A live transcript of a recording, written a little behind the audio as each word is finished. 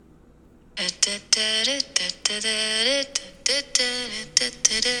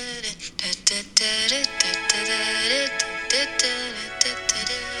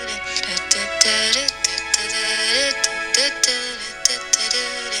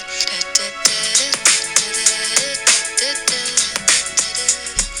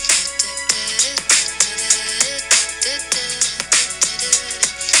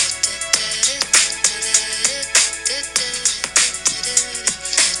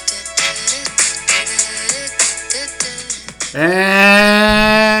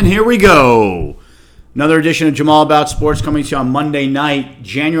And here we go. Another edition of Jamal About Sports coming to you on Monday night,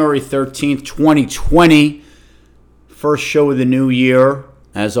 January 13th, 2020. First show of the new year.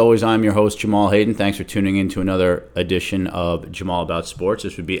 As always, I'm your host, Jamal Hayden. Thanks for tuning in to another edition of Jamal About Sports.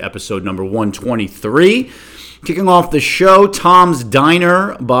 This would be episode number 123. Kicking off the show, Tom's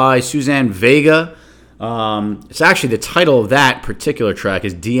Diner by Suzanne Vega. It's actually the title of that particular track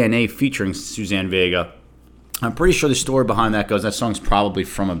is DNA featuring Suzanne Vega. I'm pretty sure the story behind that goes, that song's probably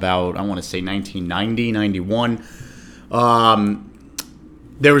from about, I want to say 1990, 91.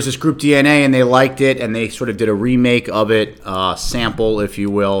 There was this group DNA, and they liked it, and they sort of did a remake of it, sample, if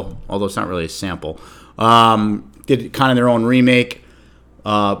you will, although it's not really a sample. Did kind of their own remake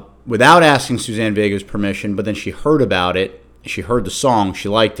without asking Suzanne Vega's permission, but then she heard about it. She heard the song. She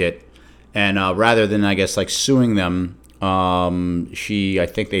liked it. And rather than, I guess, like suing them, I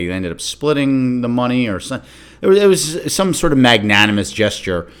think they ended up splitting the money or something. It was some sort of magnanimous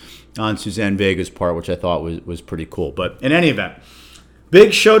gesture on Suzanne Vega's part, which I thought was pretty cool. But in any event,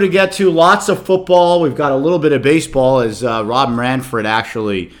 big show to get to. Lots of football. We've got a little bit of baseball as Rob Manfred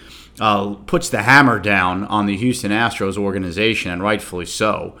actually puts the hammer down on the Houston Astros organization, and rightfully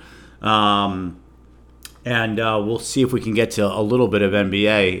so. And we'll see if we can get to a little bit of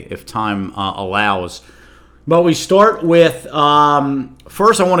NBA if time allows. But we start with,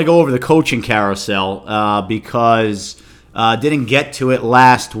 first I want to go over the coaching carousel because didn't get to it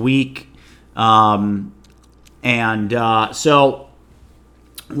last week. So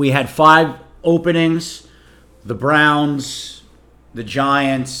we had 5 openings: the Browns, the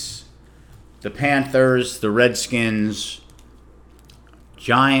Giants, the Panthers, the Redskins,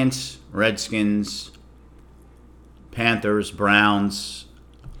 Giants, Redskins, Panthers, Browns,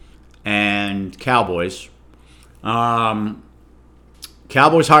 and Cowboys. Cowboys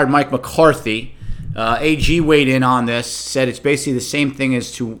hired Mike McCarthy. AG weighed in on this, said it's basically the same thing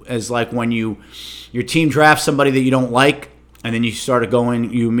as like when your team drafts somebody that you don't like, and then you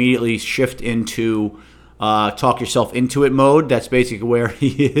you immediately shift into talk yourself into it mode. That's basically where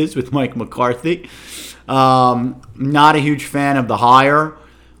he is with Mike McCarthy. Not a huge fan of the hire.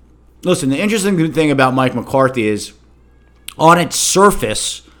 Listen, the interesting thing about Mike McCarthy is, on its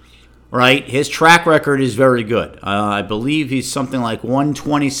surface, right, his track record is very good. I believe he's something like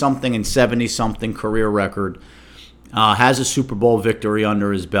 120-something and 70-something career record. Has a Super Bowl victory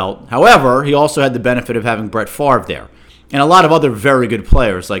under his belt. However, he also had the benefit of having Brett Favre there. And a lot of other very good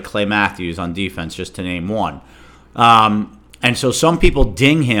players like Clay Matthews on defense, just to name one. And so some people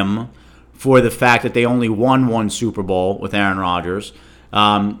ding him for the fact that they only won one Super Bowl with Aaron Rodgers.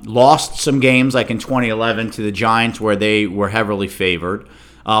 Lost some games like in 2011 to the Giants where they were heavily favored.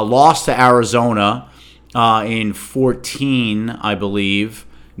 Lost to Arizona in 14, I believe.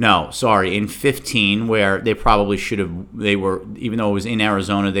 No, sorry, in 15, where they probably should have. They were, even though it was in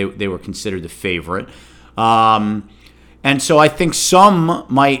Arizona, they were considered the favorite. And so I think some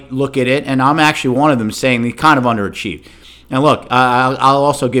might look at it, and I'm actually one of them, saying they kind of underachieved. And look, I'll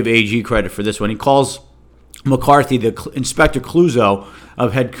also give AG credit for this one. He calls McCarthy the Inspector Clouseau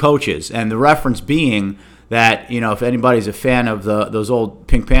of head coaches, and the reference being that, if anybody's a fan of those old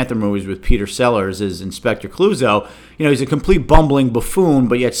Pink Panther movies with Peter Sellers as Inspector Clouseau, he's a complete bumbling buffoon,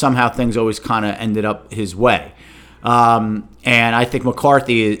 but yet somehow things always kind of ended up his way. And I think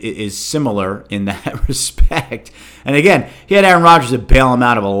McCarthy is similar in that respect. And again, he had Aaron Rodgers to bail him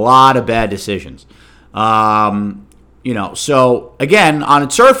out of a lot of bad decisions. So again, on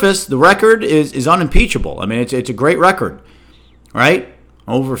its surface, the record is unimpeachable. I mean, it's a great record, right?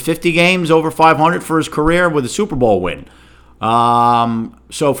 Over 50 games, over 500 for his career with a Super Bowl win.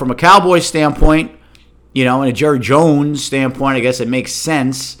 So from a Cowboys standpoint, and a Jerry Jones standpoint, I guess it makes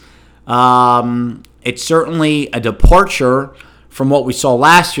sense. It's certainly a departure from what we saw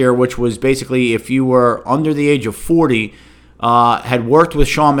last year, which was basically if you were under the age of 40, had worked with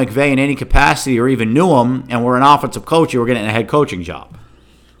Sean McVay in any capacity or even knew him and were an offensive coach, you were getting a head coaching job.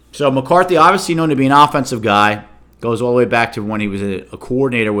 So McCarthy, obviously known to be an offensive guy, goes all the way back to when he was a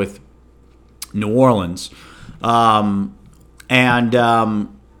coordinator with New Orleans.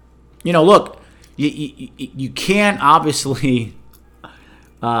 Look, you can't obviously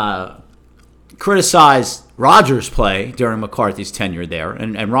criticized Rodgers' play during McCarthy's tenure there,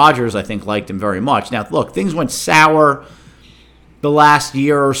 and Rodgers, I think, liked him very much. Now, look, things went sour the last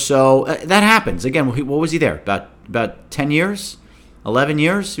year or so. That happens. Again, what was he there? About 10 years? 11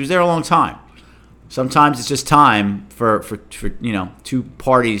 years? He was there a long time. Sometimes it's just time for two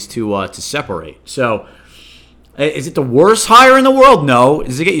parties to separate. So, is it the worst hire in the world? No.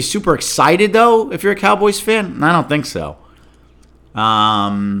 Does it get you super excited, though, if you're a Cowboys fan? I don't think so.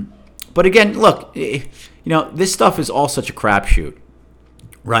 But again, look, this stuff is all such a crapshoot,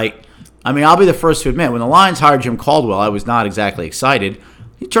 right? I mean, I'll be the first to admit, when the Lions hired Jim Caldwell, I was not exactly excited.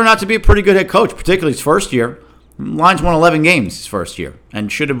 He turned out to be a pretty good head coach, particularly his first year. Lions won 11 games his first year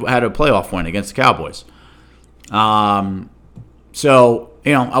and should have had a playoff win against the Cowboys. So,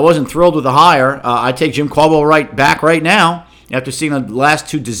 I wasn't thrilled with the hire. I take Jim Caldwell right back right now after seeing the last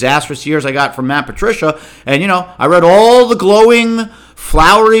 2 disastrous years I got from Matt Patricia. And, I read all the glowing,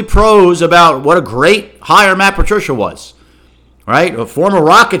 flowery prose about what a great hire Matt Patricia was. Right? A former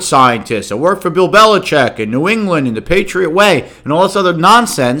rocket scientist, I worked for Bill Belichick in New England in the Patriot Way, and all this other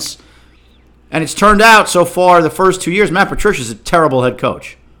nonsense. And it's turned out so far, the first 2 years, Matt Patricia's a terrible head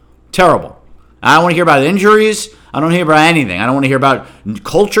coach. Terrible. I don't want to hear about injuries. I don't want to hear about anything. I don't want to hear about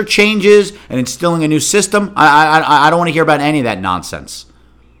culture changes and instilling a new system. I don't want to hear about any of that nonsense.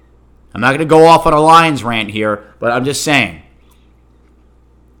 I'm not going to go off on a Lions rant here, but I'm just saying.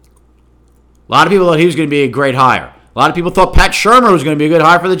 A lot of people thought he was going to be a great hire. A lot of people thought Pat Shurmur was going to be a good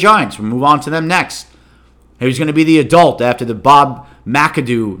hire for the Giants. We'll move on to them next. He was going to be the adult after the Ben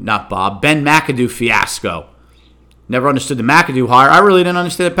McAdoo fiasco. Never understood the McAdoo hire. I really didn't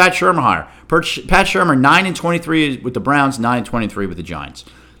understand the Pat Shurmur hire. Pat Shurmur, 9-23 with the Browns, 9-23 with the Giants.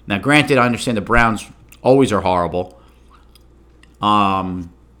 Now, granted, I understand the Browns always are horrible. But,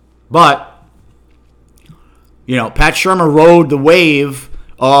 Pat Shurmur rode the wave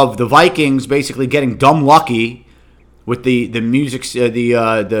of the Vikings basically getting dumb lucky with the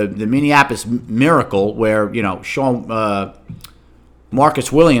Minneapolis Miracle, where Sean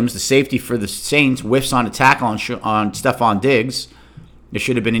Marcus Williams, the safety for the Saints, whiffs on a tackle on Stephon Diggs. It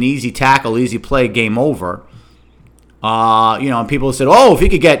should have been an easy tackle, easy play, game over. And people said, "Oh, if he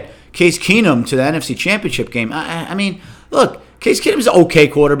could get Case Keenum to the NFC Championship game." I mean, look, Case Keenum's an okay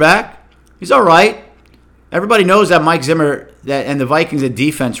quarterback. He's all right. Everybody knows that Mike Zimmer and the Vikings'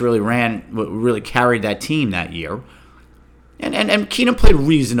 defense really carried that team that year. And Keenum played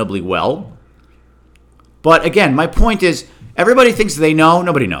reasonably well. But again, my point is, everybody thinks they know.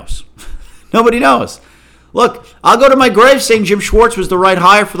 Nobody knows. Nobody knows. Look, I'll go to my grave saying Jim Schwartz was the right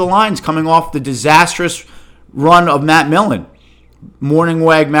hire for the Lions coming off the disastrous run of Matt Millen.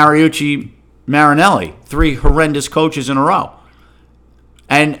 Morningweg, Mariucci, Marinelli. 3 horrendous coaches in a row.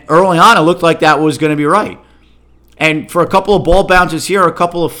 And early on, it looked like that was going to be right. And for a couple of ball bounces here, a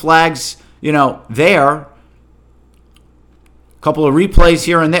couple of flags, there, a couple of replays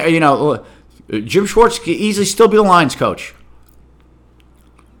here and there, Jim Schwartz could easily still be the Lions coach.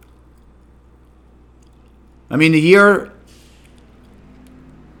 I mean,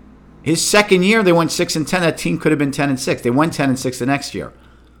 his second year, they went 6-10. That team could have been 10-6. They went 10-6 the next year.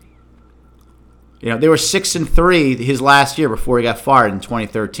 They were 6-3 his last year before he got fired in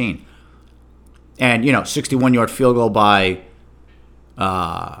 2013. And, 61-yard field goal by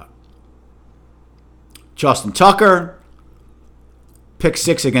Justin Tucker. Pick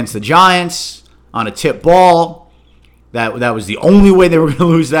 6 against the Giants on a tip ball. That was the only way they were going to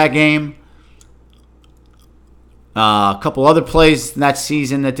lose that game. A couple other plays in that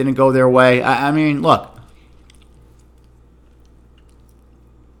season that didn't go their way. I mean, look.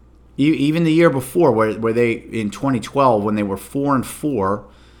 Even the year before, where they, in 2012, when they were 4-4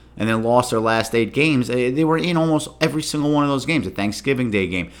 and then lost their last 8 games, they were in almost every single one of those games. The Thanksgiving Day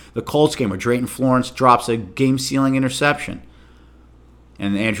game, the Colts game where Drayton Florence drops a game-sealing interception,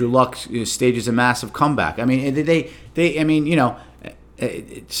 and Andrew Luck stages a massive comeback. I mean,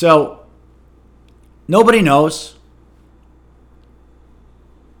 so nobody knows.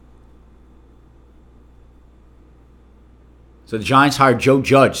 So the Giants hired Joe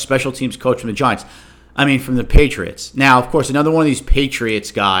Judge, special teams coach from the Giants. I mean, from the Patriots. Now, of course, another one of these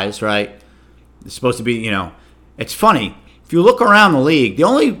Patriots guys, right? It's supposed to be, it's funny. If you look around the league, the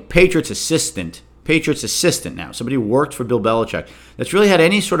only Patriots assistant now, somebody who worked for Bill Belichick, that's really had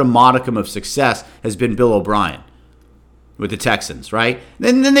any sort of modicum of success has been Bill O'Brien with the Texans, right?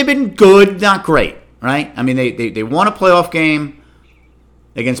 Then they've been good, not great, right? I mean, they won a playoff game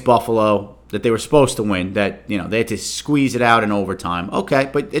against Buffalo that they were supposed to win, that, they had to squeeze it out in overtime. Okay,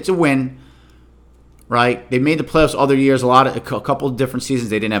 but it's a win, right? They made the playoffs other years, a couple of different seasons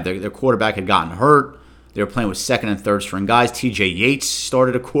they didn't have. Their quarterback had gotten hurt. They were playing with second and third string guys. T.J. Yates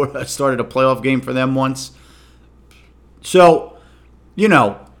started a playoff game for them once. So,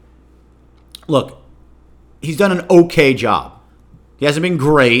 look, he's done an okay job. He hasn't been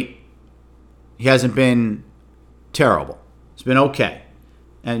great. He hasn't been terrible. It's been okay.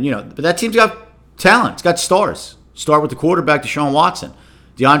 And, but that team's got talent. It's got stars. Start with the quarterback, Deshaun Watson.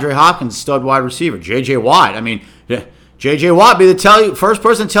 DeAndre Hopkins, stud wide receiver. J.J. Watt. I mean, J.J. Watt be the first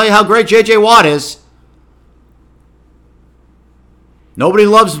person to tell you how great J.J. Watt is. Nobody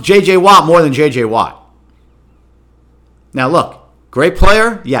loves J.J. Watt more than J.J. Watt. Now, look, great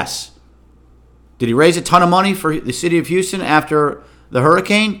player, yes. Did he raise a ton of money for the city of Houston after the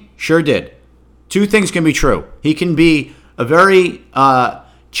hurricane? Sure did. Two things can be true. He can be a very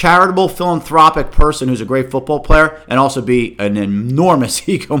charitable, philanthropic person who's a great football player and also be an enormous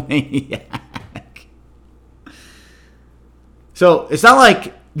egomaniac. So it's not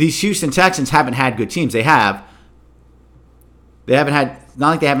like these Houston Texans haven't had good teams. They have. Not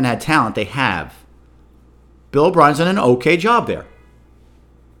like they haven't had talent. They have. Bill O'Brien's done an okay job there.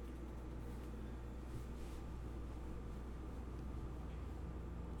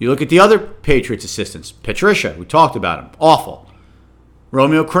 You look at the other Patriots assistants. Patricia, we talked about him. Awful.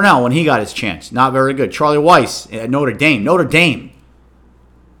 Romeo Crennel, when he got his chance, not very good. Charlie Weiss at Notre Dame.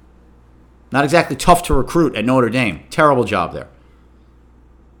 Not exactly tough to recruit at Notre Dame. Terrible job there.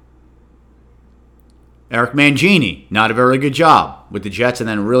 Eric Mangini, not a very good job with the Jets and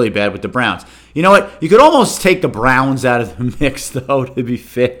then really bad with the Browns. You know what? You could almost take the Browns out of the mix, though, to be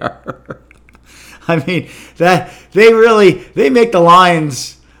fair. I mean, they make the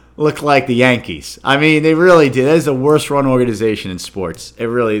Lions look like the Yankees. I mean, they really do. That is the worst run organization in sports. It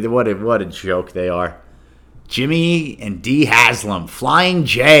really, what a joke they are. Jimmy and Dee Haslam, Flying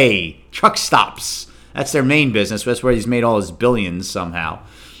J, truck stops. That's their main business. That's where he's made all his billions somehow.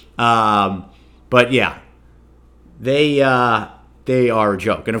 But yeah, they are a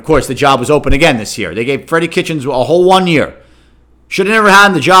joke. And of course, the job was open again this year. They gave Freddie Kitchens a whole 1 year. Should have never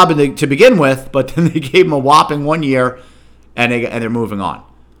had the job to begin with, but then they gave him a whopping 1 year, and they're moving on.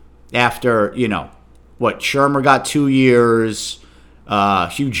 After, Shermer got 2 years,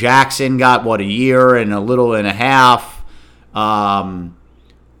 Hugh Jackson got, a year and a little and a half.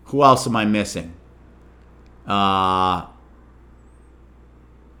 Who else am I missing?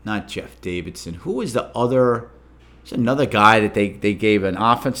 Not Jeff Davidson. Who is the other? There's another guy that they gave an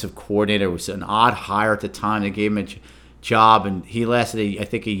offensive coordinator. It was an odd hire at the time. They gave him a job, and he lasted, I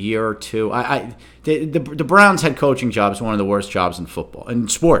think, a year or two. The Browns' head coaching job is one of the worst jobs in football, in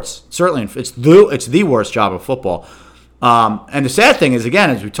sports. Certainly, it's the worst job of football. And the sad thing is, again,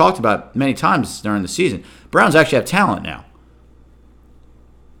 as we talked about many times during the season, Browns actually have talent now.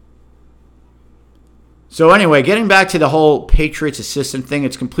 So anyway, getting back to the whole Patriots assistant thing,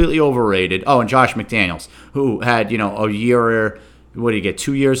 it's completely overrated. Oh, and Josh McDaniels, who had, a year, what did he get,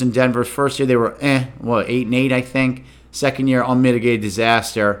 2 years in Denver. First year they were 8-8, I think. Second year, unmitigated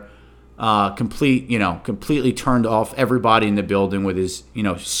disaster. Completely turned off everybody in the building with his,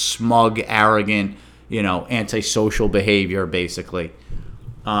 smug, arrogant, antisocial behavior, basically.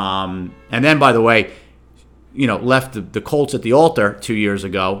 And then, by the way, left the Colts at the altar 2 years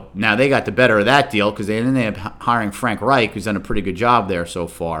ago. Now they got the better of that deal because they ended up hiring Frank Reich, who's done a pretty good job there so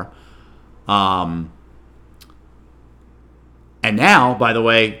far. And now, by the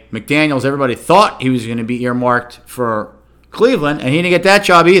way, McDaniels, everybody thought he was going to be earmarked for Cleveland, and he didn't get that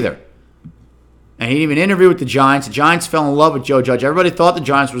job either. And he didn't even interview with the Giants. The Giants fell in love with Joe Judge. Everybody thought the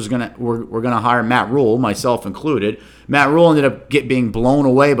Giants were going to hire Matt Rule, myself included. Matt Rule ended up being blown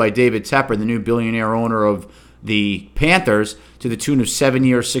away by David Tepper, the new billionaire owner of the Panthers, to the tune of 7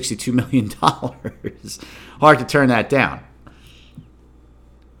 years, $62 million. Hard to turn that down.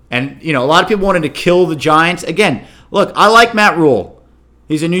 And, a lot of people wanted to kill the Giants. Again, look, I like Matt Rule.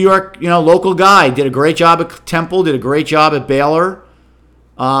 He's a New York, local guy. Did a great job at Temple, did a great job at Baylor.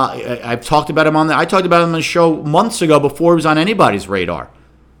 I've talked about him I talked about him on the show months ago before he was on anybody's radar.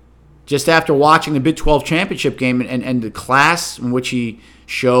 Just after watching the Big 12 championship game and the class in which he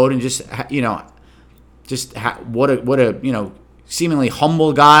showed, and just what a seemingly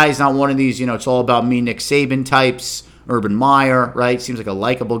humble guy. He's not one of these it's all about me Nick Saban types. Urban Meyer, right? Seems like a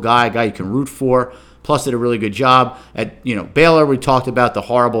likable guy, a guy you can root for. Plus, did a really good job at Baylor. We talked about the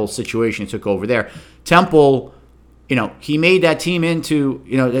horrible situation he took over there. Temple. He made that team into,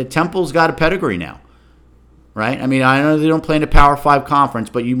 Temple's got a pedigree now, right? I mean, I know they don't play in a Power 5 conference,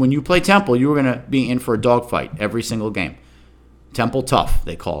 but when you play Temple, you were going to be in for a dogfight every single game. Temple tough,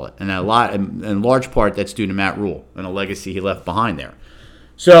 they call it. And in large part, that's due to Matt Rule and a legacy he left behind there.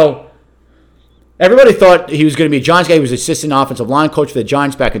 So, everybody thought he was going to be a Giants guy. He was assistant offensive line coach for the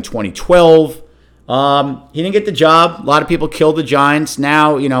Giants back in 2012. He didn't get the job. A lot of people killed the Giants.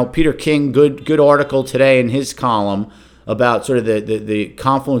 Now, Peter King, good article today in his column about sort of the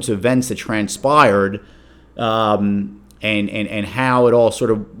confluence of events that transpired, and how it all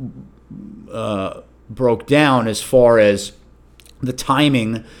sort of broke down as far as the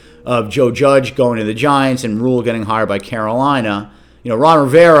timing of Joe Judge going to the Giants and Rule getting hired by Carolina. Ron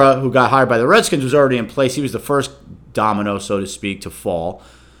Rivera, who got hired by the Redskins, was already in place. He was the first domino, so to speak, to fall.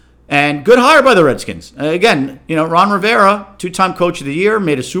 And good hire by the Redskins. Again, Ron Rivera, 2-time Coach of the Year,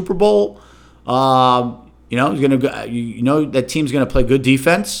 made a Super Bowl. He's gonna, that team's gonna play good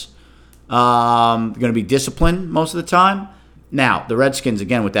defense. Going to be disciplined most of the time. Now, the Redskins,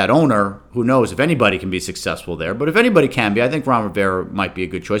 again, with that owner, who knows if anybody can be successful there. But if anybody can be, I think Ron Rivera might be a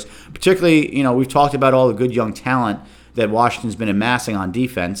good choice. Particularly, we've talked about all the good young talent that Washington's been amassing on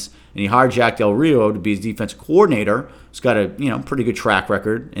defense. And he hired Jack Del Rio to be his defense coordinator. He's got a pretty good track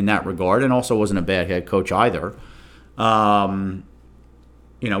record in that regard, and also wasn't a bad head coach either. Had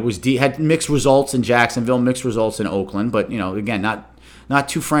mixed results in Jacksonville, mixed results in Oakland, but again, not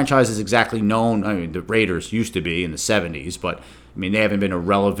two franchises exactly known. I mean, the Raiders used to be in the 70s, but they haven't been a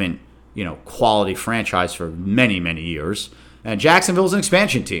relevant, quality franchise for many, many years. And Jacksonville's an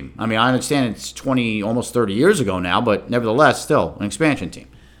expansion team. I understand it's 20, almost 30 years ago now, but nevertheless, still an expansion team.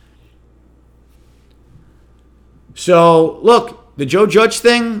 So, look, the Joe Judge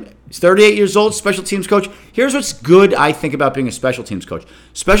thing, he's 38 years old, special teams coach. Here's what's good, I think, about being a special teams coach.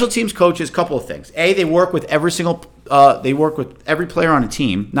 Special teams coaches, a couple of things. A, they work with every player on a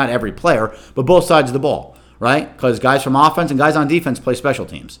team. Not every player, but both sides of the ball, right? Because guys from offense and guys on defense play special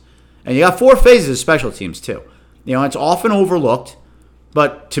teams. And you got 4 phases of special teams, too. It's often overlooked.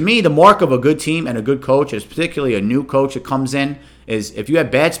 But to me, the mark of a good team and a good coach, is particularly a new coach that comes in, is if you had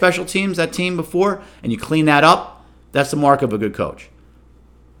bad special teams, that team before, and you clean that up, that's the mark of a good coach.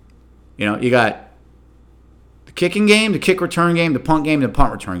 You got the kicking game, the kick return game, the punt game, the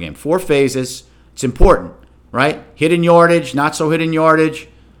punt return game. 4 phases. It's important, right? Hidden yardage, not so hidden yardage.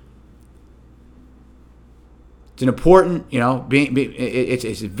 It's an important,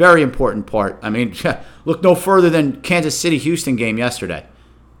 it's a very important part. Look no further than Kansas City-Houston game yesterday.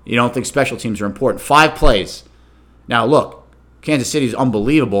 You don't think special teams are important. 5 plays. Now, look. Kansas City is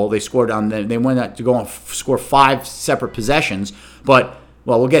unbelievable. They scored they went out to go and score 5 separate possessions. But,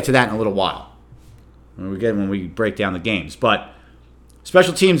 we'll get to that in a little while when we break down the games. But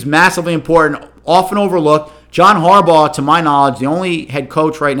special teams, massively important, often overlooked. John Harbaugh, to my knowledge, the only head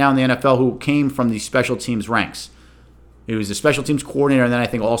coach right now in the NFL who came from the special teams ranks. He was the special teams coordinator and then I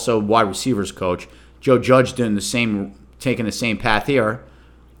think also wide receivers coach. Joe Judge taking the same path here.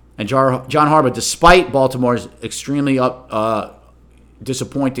 And John Harbaugh, despite Baltimore's extremely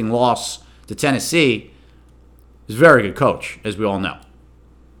disappointing loss to Tennessee, is a very good coach, as we all know,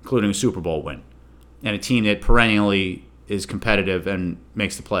 including a Super Bowl win and a team that perennially is competitive and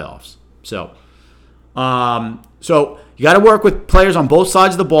makes the playoffs. So you got to work with players on both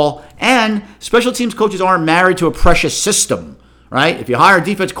sides of the ball, and special teams coaches aren't married to a precious system, right? If you hire a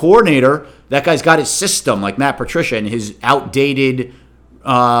defense coordinator, that guy's got his system, like Matt Patricia, and his outdated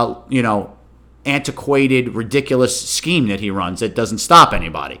antiquated, ridiculous scheme that he runs that doesn't stop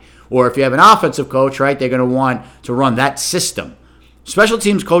anybody. Or if you have an offensive coach, right, they're going to want to run that system. Special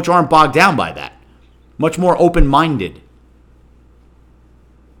teams coach aren't bogged down by that. Much more open-minded.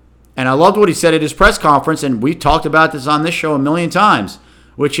 And I loved what he said at his press conference, and we talked about this on this show a million times,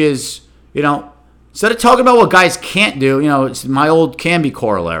 which is, instead of talking about what guys can't do, it's my old Camby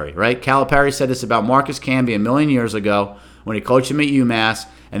corollary, right? Calipari said this about Marcus Camby a million years ago, when he coached him at UMass,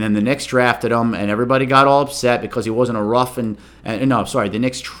 and then the Knicks drafted him, and everybody got all upset because he wasn't a rough the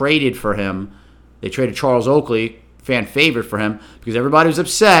Knicks traded for him. They traded Charles Oakley, fan favorite for him, because everybody was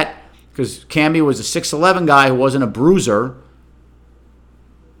upset because Camby was a 6'11 guy who wasn't a bruiser.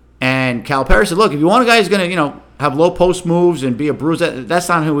 And Calipari said, look, if you want a guy who's going to, have low post moves and be a bruiser, that's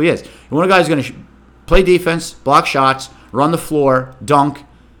not who he is. You want a guy who's going to play defense, block shots, run the floor, dunk,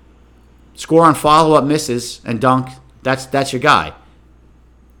 score on follow-up misses, and dunk. That's your guy.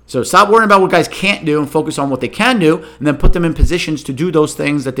 So stop worrying about what guys can't do and focus on what they can do, and then put them in positions to do those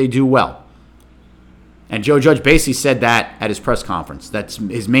things that they do well. And Joe Judge basically said that at his press conference. That's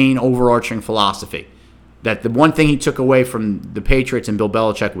his main overarching philosophy. That the one thing he took away from the Patriots and Bill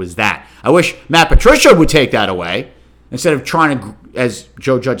Belichick was that. I wish Matt Patricia would take that away. Instead of trying to, as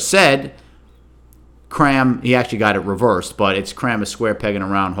Joe Judge said, he actually got it reversed, but it's cram a square peg in a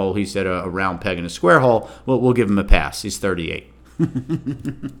round hole. He said a round peg in a square hole. We'll give him a pass. He's 38.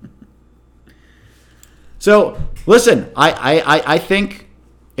 So, listen, I think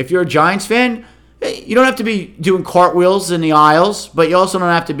if you're a Giants fan, you don't have to be doing cartwheels in the aisles, but you also don't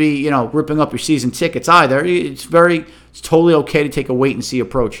have to be, ripping up your season tickets either. It's totally okay to take a wait-and-see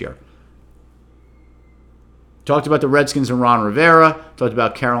approach here. Talked about the Redskins and Ron Rivera. Talked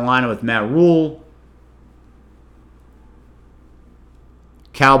about Carolina with Matt Rule.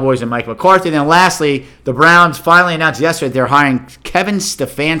 Cowboys and Mike McCarthy. And then lastly, the Browns finally announced yesterday they're hiring Kevin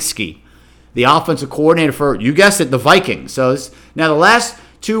Stefanski, the offensive coordinator for, you guessed it, the Vikings. Now the last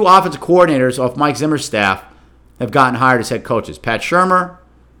two offensive coordinators off Mike Zimmer's staff have gotten hired as head coaches. Pat Shurmur,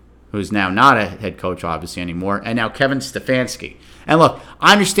 who's now not a head coach, obviously, anymore, and now Kevin Stefanski. And look,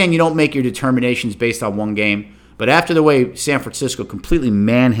 I understand you don't make your determinations based on one game, but after the way San Francisco completely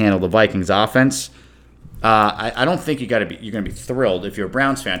manhandled the Vikings offense, I don't think you're going to be thrilled if you're a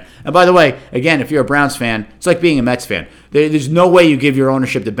Browns fan. And by the way, again, if you're a Browns fan, it's like being a Mets fan. There's no way you give your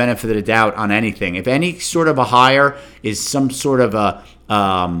ownership the benefit of the doubt on anything. If any sort of a hire is some sort of a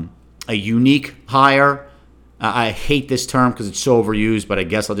unique hire, I hate this term because it's so overused, but I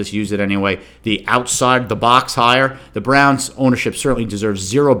guess I'll just use it anyway. The outside the box hire, the Browns ownership certainly deserves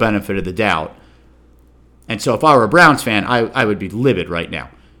zero benefit of the doubt. And so if I were a Browns fan, I would be livid right now.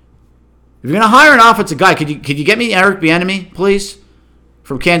 If you're going to hire an offensive guy, could you get me Eric Bieniemy, please?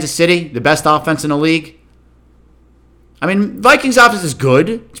 From Kansas City, the best offense in the league. I mean, Vikings offense is good.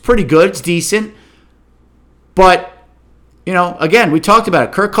 It's pretty good. It's decent. But, again, we talked about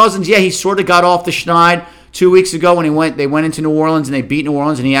it. Kirk Cousins, he sort of got off the schneid 2 weeks ago when they went into New Orleans and they beat New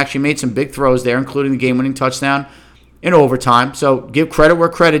Orleans, and he actually made some big throws there, including the game-winning touchdown in overtime. So give credit where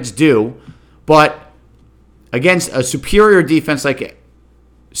credit's due. But against a superior defense like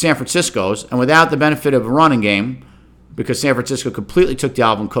San Francisco's, and without the benefit of a running game, because San Francisco completely took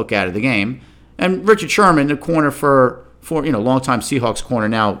Dalvin Cook out of the game, and Richard Sherman, the corner for longtime Seahawks corner,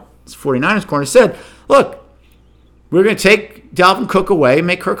 now 49ers corner, said, look, we're going to take Dalvin Cook away and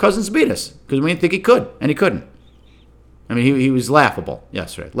make Kirk Cousins beat us, because we didn't think he could, and he couldn't. I mean, he was laughable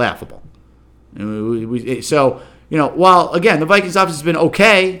yesterday, laughable. So, while, again, the Vikings offense has been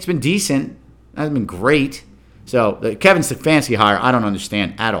okay, it's been decent, it hasn't been great. So the Kevin Stefanski hire, I don't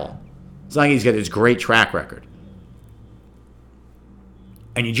understand at all. It's not like he's got this great track record.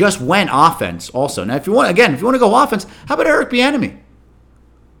 And you just went offense also. Now, if you want to go offense, how about Eric Bieniemy?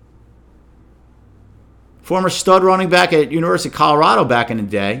 Former stud running back at University of Colorado back in the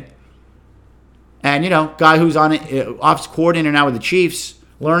day. And, guy who's on office coordinator now with the Chiefs,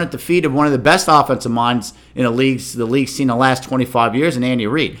 learned at the feet of one of the best offensive minds in the league's seen the last 25 years, in Andy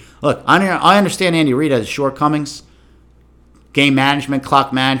Reid. Look, I understand Andy Reid has shortcomings. Game management,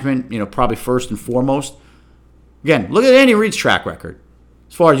 clock management, probably first and foremost. Again, look at Andy Reid's track record.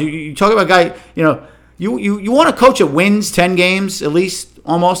 As far as you talk about a guy, you want a coach that wins 10 games at least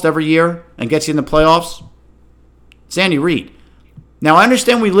almost every year and gets you in the playoffs? It's Andy Reid. Now, I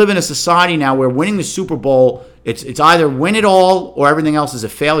understand we live in a society now where winning the Super Bowl, it's either win it all or everything else is a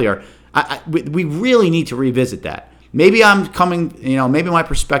failure. We really need to revisit that. Maybe maybe my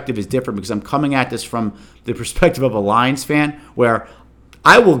perspective is different because I'm coming at this from the perspective of a Lions fan, where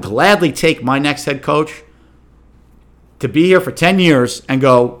I will gladly take my next head coach to be here for 10 years and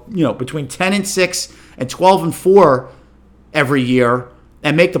go, between 10-6 and 12-4 every year,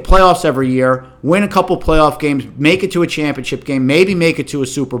 and make the playoffs every year, win a couple playoff games, make it to a championship game, maybe make it to a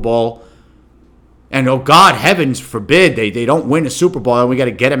Super Bowl. And, oh, God, heavens forbid they don't win a Super Bowl and we got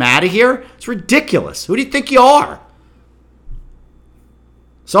to get them out of here? It's ridiculous. Who do you think you are?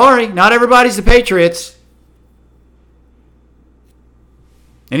 Sorry, not everybody's the Patriots.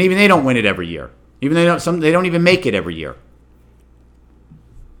 And even they don't win it every year. Even they don't even make it every year.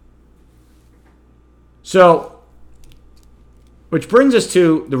 So, which brings us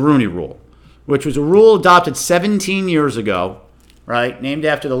to the Rooney Rule, which was a rule adopted 17 years ago, right? Named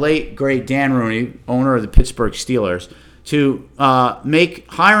after the late, great Dan Rooney, owner of the Pittsburgh Steelers, to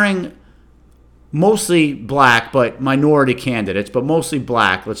make hiring mostly black, but minority candidates, but mostly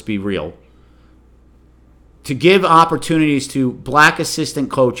black, let's be real, to give opportunities to black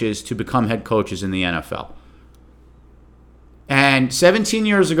assistant coaches to become head coaches in the NFL. And 17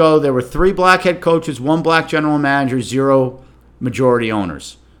 years ago, there were 3 black head coaches, 1 black general manager, 0 majority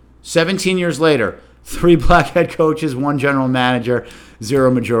owners. 17 years later, 3 black head coaches, 1 general manager,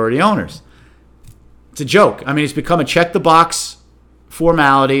 0 majority owners. It's a joke. I mean, it's become a check-the-box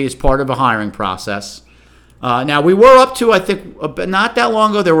formality as part of a hiring process. Now, we were up to, I think, not that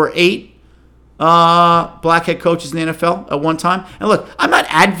long ago, there were 8 black head coaches in the NFL at one time. And look, I'm not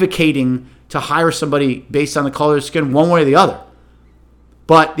advocating to hire somebody based on the color of skin one way or the other.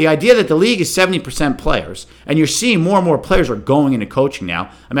 But the idea that the league is 70% players, and you're seeing more and more players are going into coaching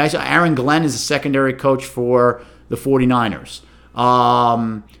now. I mean, I saw Aaron Glenn is a secondary coach for the 49ers.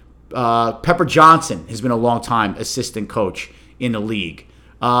 Pepper Johnson has been a long-time assistant coach in the league.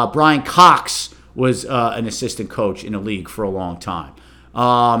 Brian Cox was an assistant coach in the league for a long time.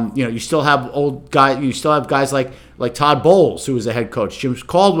 You still have old guys. You still have guys like Todd Bowles, who was a head coach. Jim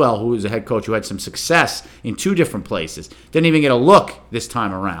Caldwell, who was a head coach, who had some success in 2 different places. Didn't even get a look this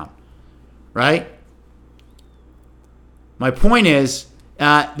time around, right? My point is,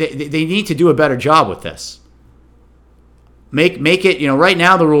 they need to do a better job with this. Make it. Right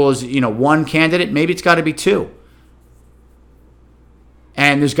now the rule is 1 candidate. Maybe it's got to be 2.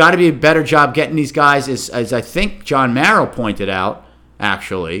 And there's got to be a better job getting these guys, as I think John Marrow pointed out,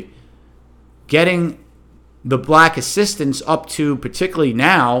 actually, getting the black assistants up to, particularly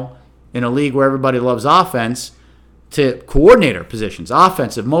now in a league where everybody loves offense, to coordinator positions,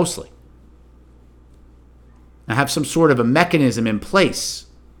 offensive mostly. And have some sort of a mechanism in place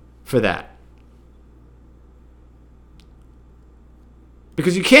for that.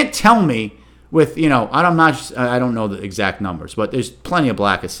 Because you can't tell me with, I don't know the exact numbers, but there's plenty of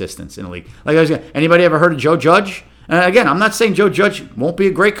black assistants in the league. Anybody ever heard of Joe Judge? And again, I'm not saying Joe Judge won't be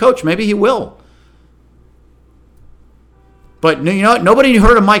a great coach. Maybe he will. But nobody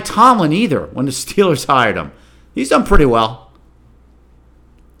heard of Mike Tomlin either when the Steelers hired him. He's done pretty well.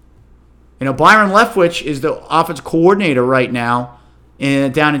 Byron Leftwich is the offensive coordinator right now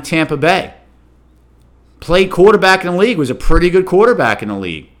down in Tampa Bay. Played quarterback in the league, was a pretty good quarterback in the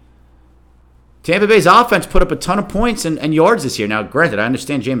league. Tampa Bay's offense put up a ton of points and yards this year. Now, granted, I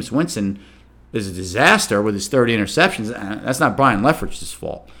understand Jameis Winston is a disaster with his 30 interceptions. That's not Brian Leftwich's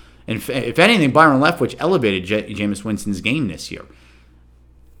fault. And if anything, Byron Leftwich elevated Jameis Winston's game this year.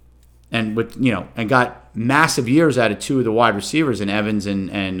 And and got massive years out of 2 of the wide receivers in Evans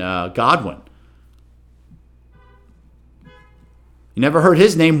and Godwin. You never heard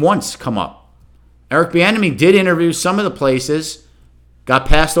his name once come up. Eric Bieniemy did interview some of the places, got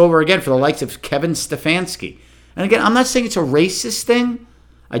passed over again for the likes of Kevin Stefanski. And again, I'm not saying it's a racist thing.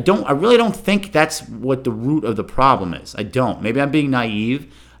 I really don't think that's what the root of the problem is. I don't. Maybe I'm being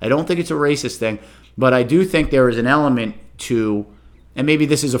naive. I don't think it's a racist thing, but I do think there is an element to, and maybe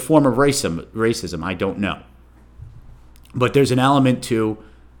this is a form of racism. I don't know. But there's an element to,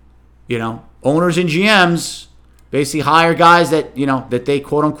 owners and GMs basically hire guys that, that they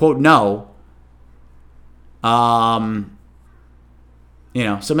quote unquote know. So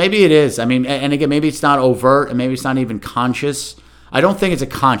maybe it is. I mean, and again, maybe it's not overt and maybe it's not even conscious. I don't think it's a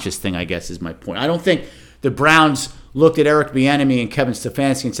conscious thing, I guess, is my point. I don't think the Browns looked at Eric Bieniemy and Kevin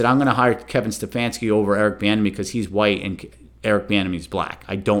Stefanski and said, I'm going to hire Kevin Stefanski over Eric Bieniemy because he's white and Eric Bieniemy's black.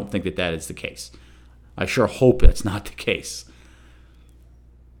 I don't think that is the case. I sure hope that's not the case.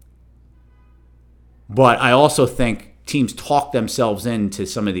 But I also think teams talk themselves into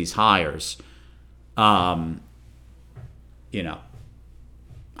some of these hires. I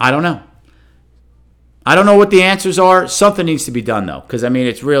don't know. I don't know what the answers are. Something needs to be done, though, because,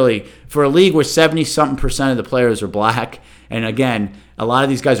 it's really, for a league where 70-something% of the players are black, and again, a lot of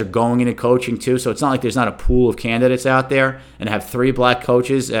these guys are going into coaching, too, so it's not like there's not a pool of candidates out there, and have 3 black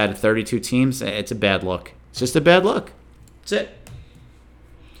coaches out of 32 teams, it's a bad look. It's just a bad look. That's it.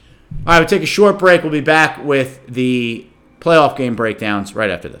 All right, we'll take a short break. We'll be back with the playoff game breakdowns right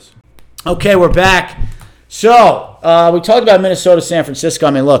after this. Okay, we're back. So, we talked about Minnesota, San Francisco.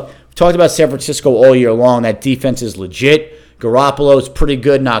 Look, we talked about San Francisco all year long. That defense is legit. Garoppolo is pretty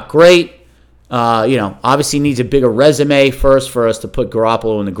good, not great. Obviously needs a bigger resume first for us to put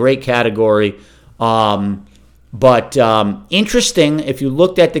Garoppolo in the great category. But interesting, if you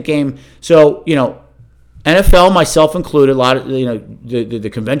looked at the game. So, NFL, myself included, a lot of the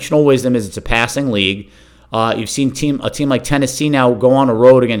conventional wisdom is it's a passing league. You've seen a team like Tennessee now go on a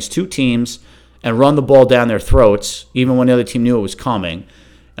road against 2 teams and run the ball down their throats, even when the other team knew it was coming.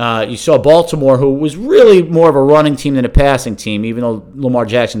 You saw Baltimore, who was really more of a running team than a passing team, even though Lamar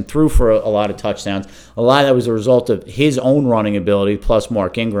Jackson threw for a lot of touchdowns. A lot of that was a result of his own running ability, plus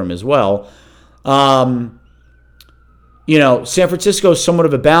Mark Ingram as well. San Francisco is somewhat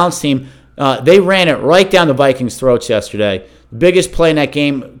of a balanced team. They ran it right down the Vikings' throats yesterday. The biggest play in that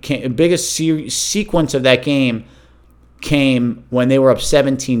game, biggest sequence of that game came when they were up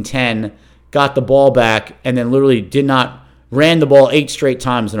 17-10, got the ball back, and then literally ran the ball 8 straight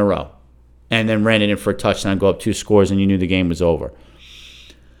times in a row, and then ran it in for a touchdown, go up 2 scores, and you knew the game was over.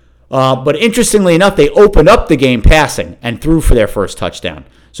 But interestingly enough, they opened up the game passing and threw for their first touchdown.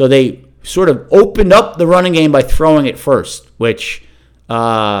 So they sort of opened up the running game by throwing it first, which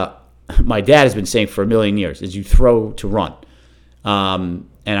my dad has been saying for a million years, is you throw to run. And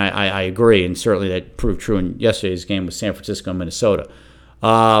I agree, and certainly that proved true in yesterday's game with San Francisco and Minnesota.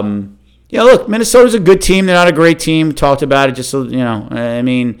 Look, Minnesota's a good team. They're not a great team. We talked about it just so,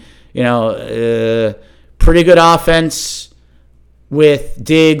 Pretty good offense with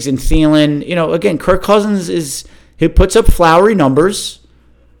Diggs and Thielen. Again, Kirk Cousins he puts up flowery numbers.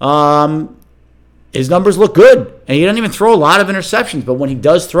 His numbers look good, and he doesn't even throw a lot of interceptions, but when he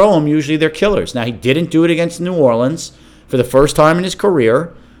does throw them, usually they're killers. Now, he didn't do it against New Orleans for the first time in his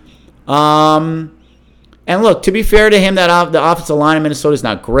career. And look, to be fair to him, the offensive line in Minnesota is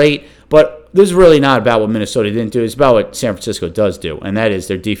not great, but this is really not about what Minnesota didn't do. It's about what San Francisco does do, and that is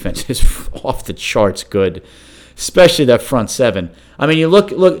their defense is off the charts good, especially that front seven. I mean, you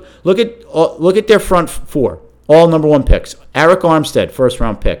look at their front four, all number one picks. Arik Armstead,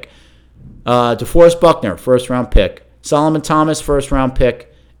 first-round pick. DeForest Buckner, first-round pick. Solomon Thomas, first-round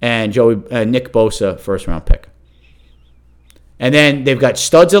pick. And Nick Bosa, first-round pick. And then they've got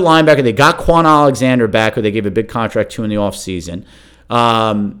studs at linebacker. They got Quan Alexander back, who they gave a big contract to in the offseason.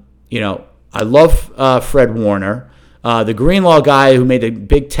 I love Fred Warner. The Greenlaw guy who made the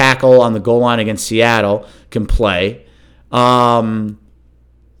big tackle on the goal line against Seattle can play. And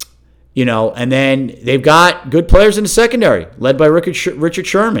then they've got good players in the secondary, led by Richard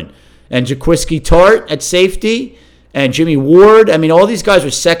Sherman. And Jaquiski Tart at safety, and Jimmy Ward. I mean, all these guys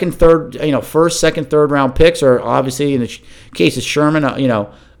are first, second, third round picks, or obviously in the case of Sherman,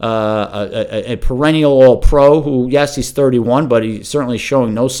 a perennial All-Pro who, yes, he's 31, but he's certainly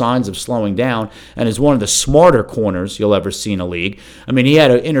showing no signs of slowing down, and is one of the smarter corners you'll ever see in a league. I mean, he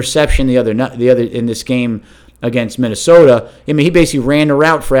had an interception the other in this game against Minnesota. I mean, he basically ran the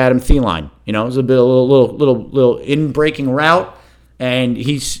route for Adam Thielen. It was a little in-breaking route. And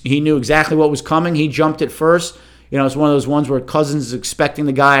he knew exactly what was coming. He jumped it first. It's one of those ones where Cousins is expecting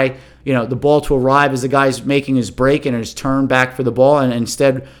the guy, the ball to arrive as the guy's making his break and his turn back for the ball. And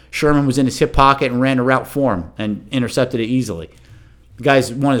instead, Sherman was in his hip pocket and ran a route for him and intercepted it easily. The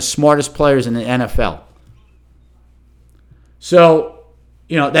guy's one of the smartest players in the NFL. So,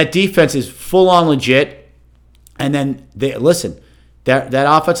 that defense is full on legit. And then, that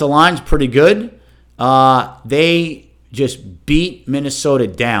offensive line's pretty good. They just beat Minnesota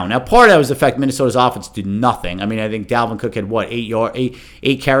down. Now, part of that was the fact Minnesota's offense did nothing. I mean, I think Dalvin Cook had,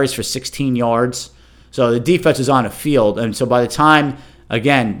 eight carries for 16 yards. So the defense is on the field. And so by the time,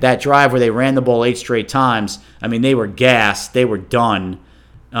 again, that drive where they ran the ball 8 straight times, I mean, they were gassed. They were done.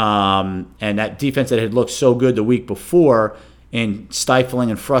 And that defense that had looked so good the week before in stifling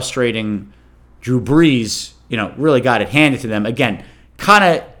and frustrating Drew Brees, really got it handed to them. Again, kind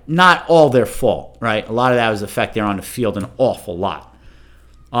of not all their fault, right? A lot of that was the fact they're on the field an awful lot.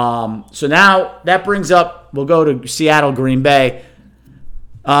 So now that brings up, we'll go to Seattle, Green Bay.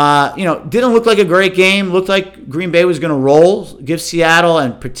 Didn't look like a great game. Looked like Green Bay was going to roll. Give Seattle,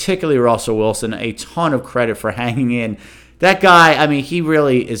 and particularly Russell Wilson, a ton of credit for hanging in. That guy, I mean, he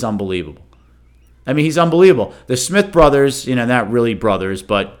really is unbelievable. I mean, he's unbelievable. The Smith brothers, not really brothers,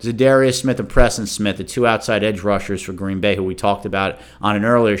 but Zadarius Smith and Preston Smith, the two outside edge rushers for Green Bay, who we talked about on an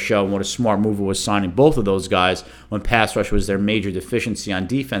earlier show, and what a smart move it was signing both of those guys when pass rush was their major deficiency on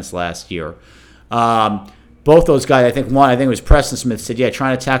defense last year. Both those guys, I think it was Preston Smith, said, yeah,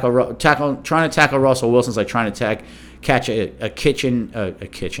 trying to tackle Russell Wilson's like trying to catch a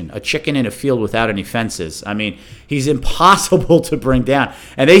chicken in a field without any fences. I mean, he's impossible to bring down.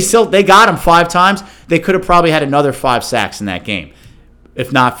 And they got him 5 times. They could have probably had another 5 sacks in that game,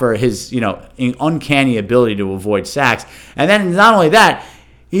 if not for his, uncanny ability to avoid sacks. And then not only that,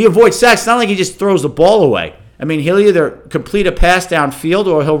 he avoids sacks. It's not like he just throws the ball away. I mean, he'll either complete a pass downfield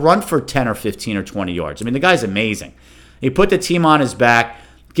or he'll run for 10 or 15 or 20 yards. I mean, the guy's amazing. He put the team on his back,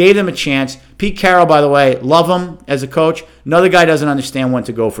 gave them a chance. Pete Carroll, by the way, love him as a coach. Another guy doesn't understand when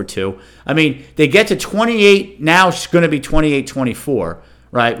to go for 2. I mean, they get to 28. Now it's going to be 28-24,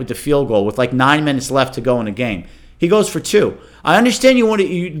 right, with the field goal with like 9 minutes left to go in the game. He goes for 2. I understand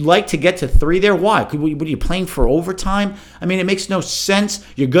you'd like to get to 3 there. Why? What are you playing for overtime? I mean, it makes no sense.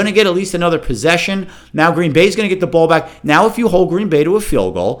 You're going to get at least another possession. Now Green Bay's going to get the ball back. Now if you hold Green Bay to a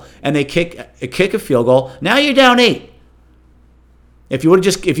field goal and they kick a field goal, now you're down 8. If you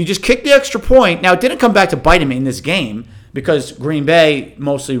just kicked the extra point, now it didn't come back to bite him in this game because Green Bay,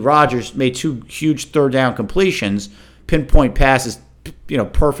 mostly Rodgers, made 2 huge third down completions, pinpoint passes,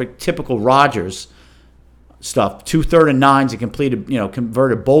 perfect, typical Rodgers stuff. 2 3rd and 9s, and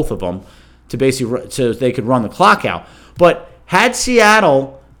converted both of them to basically so they could run the clock out. But had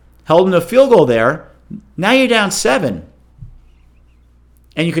Seattle held them to a field goal there, now you're down 7.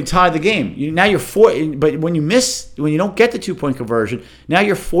 And you can tie the game. But when you don't get the 2-point conversion, now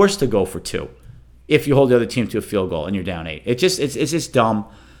you're forced to go for 2 if you hold the other team to a field goal and you're down 8. It's just dumb.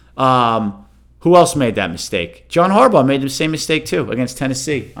 Who else made that mistake? John Harbaugh made the same mistake too against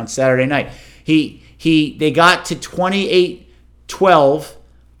Tennessee on Saturday night. They got to 28-12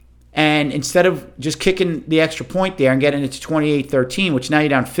 And instead of just kicking the extra point there and getting it to 28-13, which now you're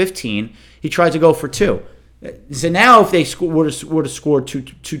down 15, he tries to go for 2. So now if they were to score two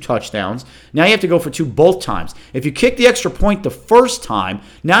touchdowns, now you have to go for 2 both times. If you kick the extra point the first time,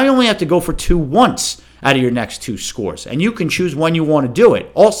 now you only have to go for 2 once out of your next 2 scores. And you can choose when you want to do it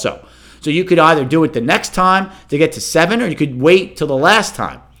also. So you could either do it the next time to get to 7, or you could wait till the last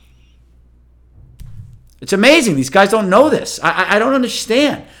time. It's amazing. These guys don't know this. I don't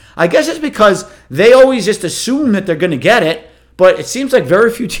understand. I guess it's because they always just assume that they're going to get it, but it seems like very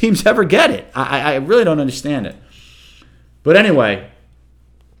few teams ever get it. I really don't understand it. But anyway,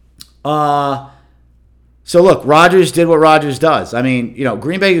 so look, Rodgers did what Rodgers does. I mean,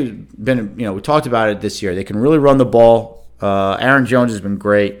 Green Bay has been, we talked about it this year. They can really run the ball. Aaron Jones has been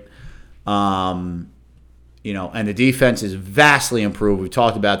great. And the defense is vastly improved. We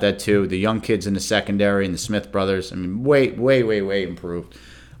talked about that too. The young kids in the secondary and the Smith brothers, I mean, way improved.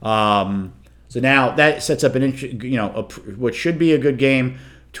 So now that sets up what should be a good game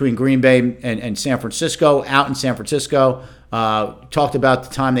between Green Bay and San Francisco, out in San Francisco. Talked about the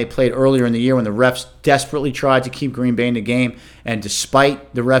time they played earlier in the year when the refs desperately tried to keep Green Bay in the game, and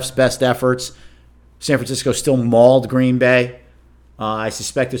despite the refs' best efforts, San Francisco still mauled Green Bay. I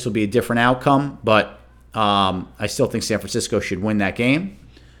suspect this will be a different outcome, but I still think San Francisco should win that game.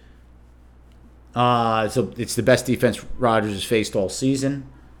 So it's the best defense Rodgers has faced all season.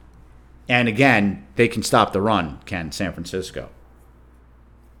 And again, they can stop the run, can San Francisco.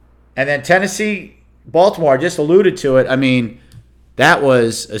 And then Tennessee, Baltimore, I just alluded to it. I mean, that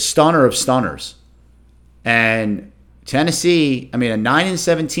was a stunner of stunners. And Tennessee, I mean, a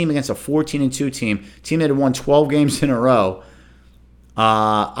 9-7 team against a 14-2 team that had won 12 games in a row.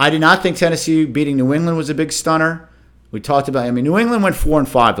 I did not think Tennessee beating New England was a big stunner. We talked about, New England went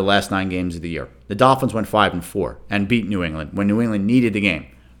 4-5 the last 9 games of the year. The Dolphins went 5-4 and beat New England when New England needed the game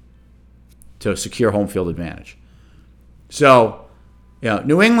to secure home field advantage. So,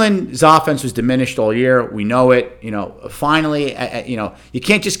 New England's offense was diminished all year. We know it. Finally, you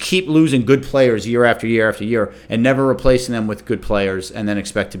can't just keep losing good players year after year after year and never replacing them with good players and then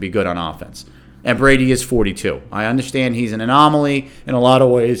expect to be good on offense. And Brady is 42. I understand he's an anomaly in a lot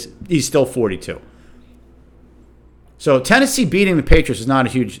of ways. He's still 42. So Tennessee beating the Patriots is not a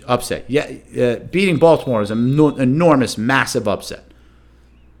huge upset. Yeah, beating Baltimore is an enormous, massive upset.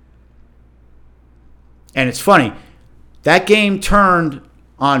 And it's funny, that game turned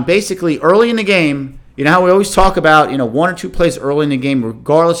on basically early in the game. You know how we always talk about, 1 or 2 plays early in the game,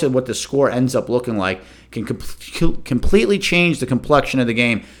 regardless of what the score ends up looking like, can completely change the complexion of the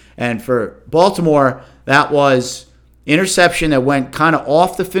game. And for Baltimore, that was interception that went kind of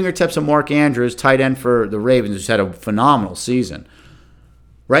off the fingertips of Mark Andrews, tight end for the Ravens, who's had a phenomenal season.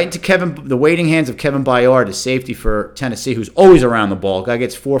 Right into the waiting hands of Kevin Byard, a safety for Tennessee, who's always around the ball. Guy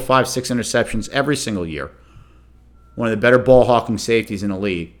gets 4, 5, 6 interceptions every single year. One of the better ball hawking safeties in the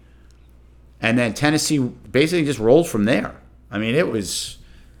league. And then Tennessee basically just rolled from there. I mean, it was,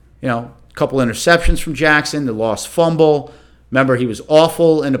 a couple interceptions from Jackson, the lost fumble. Remember, he was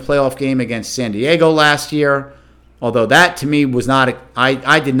awful in the playoff game against San Diego last year. Although that, to me, was not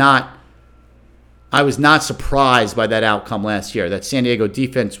I was not surprised by that outcome last year. That San Diego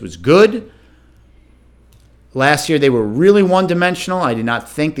defense was good. Last year, they were really one-dimensional. I did not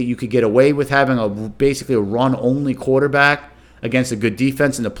think that you could get away with having basically a run-only quarterback against a good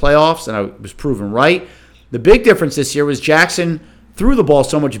defense in the playoffs, and I was proven right. The big difference this year was Jackson threw the ball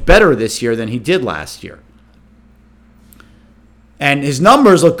so much better this year than he did last year. And his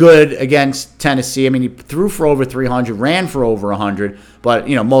numbers look good against Tennessee. I mean, he threw for over 300, ran for over 100, but,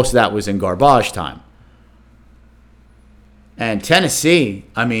 most of that was in garbage time. And Tennessee,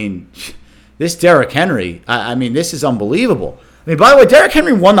 this Derrick Henry, this is unbelievable. By the way, Derrick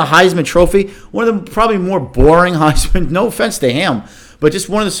Henry won the Heisman Trophy, one of the probably more boring Heisman, no offense to him, but just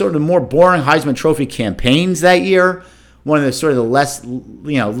one of the sort of the more boring Heisman Trophy campaigns that year. One of the sort of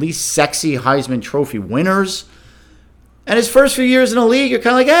the least sexy Heisman Trophy winners. And his first few years in the league, you're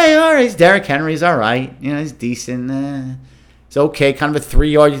kind of like, hey, all right, Derrick Henry's all right. He's decent. It's okay, kind of a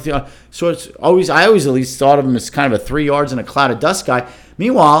 3-yard. So I always at least thought of him as kind of a 3 yards in a cloud of dust guy.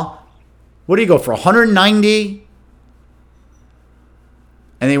 Meanwhile, what do you go for, 190?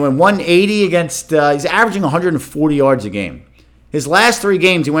 And they went 180 against, he's averaging 140 yards a game. His last 3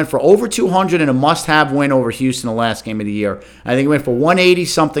 games, he went for over 200 in a must-have win over Houston the last game of the year. I think he went for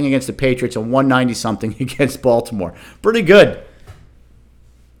 180-something against the Patriots and 190-something against Baltimore. Pretty good.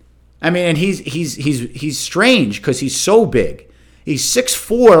 And he's strange because he's so big. He's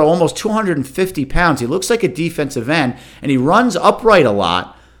 6'4", almost 250 pounds. He looks like a defensive end, and he runs upright a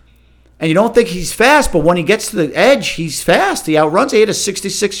lot. And you don't think he's fast, but when he gets to the edge, he's fast. He outruns. He had a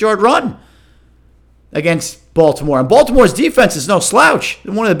 66-yard run against Baltimore. And Baltimore's defense is no slouch.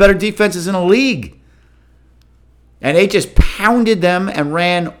 They're one of the better defenses in the league. And they just pounded them and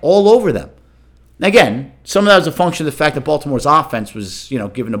ran all over them. Again, some of that was a function of the fact that Baltimore's offense was,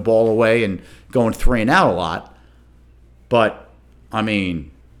 giving the ball away and going 3 and out a lot. But, I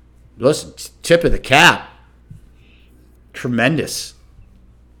mean, listen, tip of the cap. Tremendous.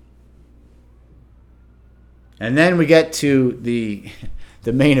 And then we get to the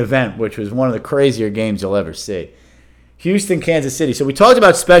main event, which was one of the crazier games you'll ever see. Houston, Kansas City. So we talked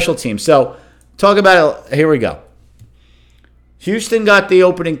about special teams. So talk about it. Here we go. Houston got the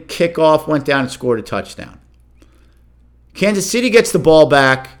opening kickoff, went down and scored a touchdown. Kansas City gets the ball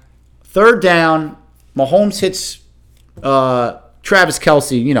back. 3rd down. Mahomes hits Travis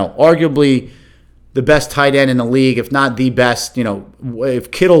Kelce, arguably the best tight end in the league, if not the best.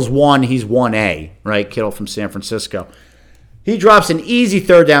 If Kittle's 1, he's 1A, right? Kittle from San Francisco. He drops an easy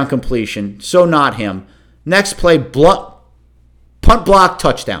 3rd down completion, so not him. Next play, punt block,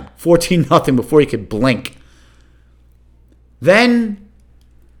 touchdown. 14-0 before he could blink. Then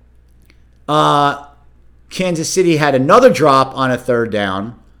Kansas City had another drop on a 3rd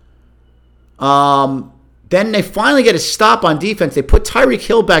down. Then they finally get a stop on defense. They put Tyreek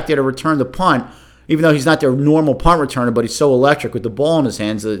Hill back there to return the punt, even though he's not their normal punt returner, but he's so electric with the ball in his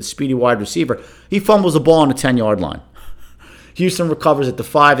hands, the speedy wide receiver. He fumbles the ball on the 10-yard line. Houston recovers at the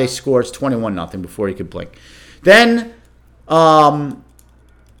 5. They score. It's 21-0 before he could blink. Then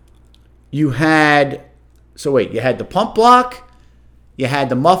you had the punt block. You had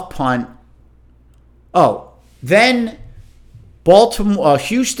the muff punt. Then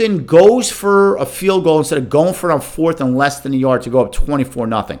Houston goes for a field goal instead of going for it on 4th and less than a yard to go up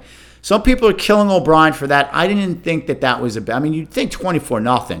 24-0. Some people are killing O'Brien for that. I didn't think that was you'd think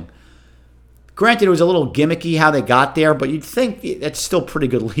 24-0. Granted, it was a little gimmicky how they got there, but you'd think that's still a pretty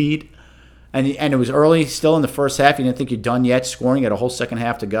good lead. And it was early, still in the first half. You didn't think you're done yet scoring. You had a whole second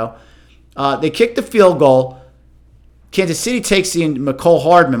half to go. They kicked the field goal. Kansas City takes the McCole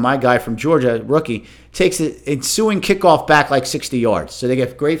Hardman, my guy from Georgia, rookie, takes the ensuing kickoff back like 60 yards. So they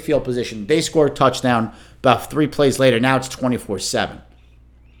get great field position. They score a touchdown about 3 plays later. Now it's 24-7.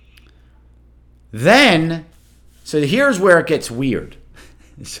 Then here's where it gets weird.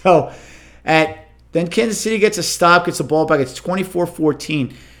 Then Kansas City gets a stop, gets the ball back. It's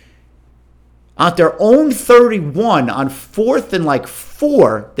 24-14. At their own 31, on 4th and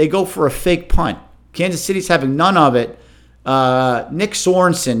 4, they go for a fake punt. Kansas City's having none of it. Nick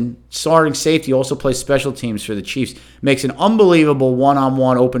Sorensen, starting safety, also plays special teams for the Chiefs, makes an unbelievable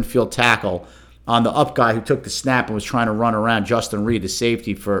one-on-one open field tackle on the up guy who took the snap and was trying to run around, Justin Reed, the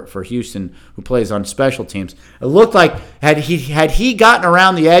safety for Houston, who plays on special teams. It looked like had he gotten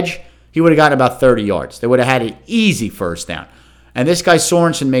around the edge, he would have gotten about 30 yards. They would have had an easy 1st down. And this guy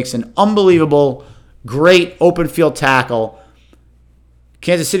Sorensen makes an unbelievable, great open field tackle.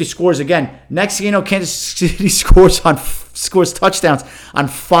 Kansas City scores again. Next thing you know, Kansas City scores touchdowns on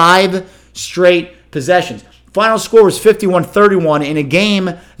 5 straight possessions. Final score was 51-31 in a game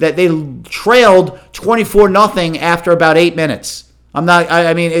that they trailed 24-0 after about 8 minutes.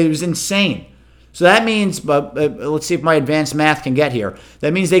 It was insane. So that means, let's see if my advanced math can get here.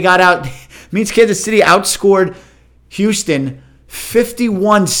 That means means Kansas City outscored Houston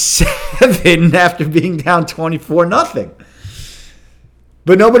 51-7 after being down 24-0.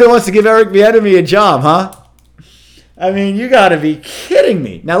 But nobody wants to give Eric Bieniemy a job, huh? You got to be kidding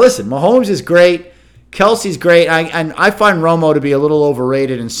me. Now listen, Mahomes is great. Kelce's great. I find Romo to be a little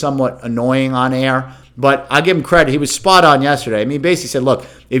overrated and somewhat annoying on air. But I give him credit. He was spot on yesterday. He basically said, look,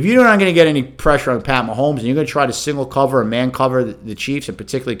 if you're not going to get any pressure on Pat Mahomes and you're going to try to single cover and man cover the Chiefs, and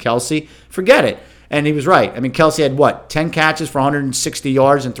particularly Kelce, forget it. And he was right. Kelce had, 10 catches for 160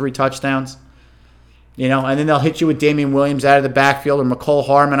 yards and 3 touchdowns? And then they'll hit you with Damian Williams out of the backfield or McCole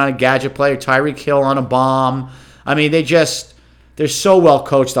Hardman on a gadget play or Tyreek Hill on a bomb. They're so well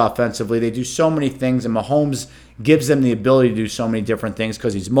coached offensively. They do so many things, and Mahomes gives them the ability to do so many different things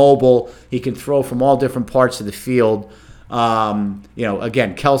because he's mobile. He can throw from all different parts of the field. Again,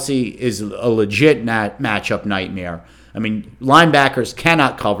 Kelce is a legit matchup nightmare. Linebackers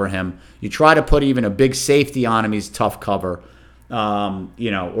cannot cover him. You try to put even a big safety on him, he's a tough cover.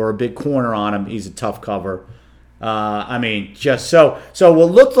 Or a big corner on him, he's a tough cover. Just so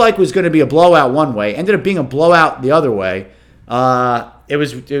what looked like was going to be a blowout one way ended up being a blowout the other way. It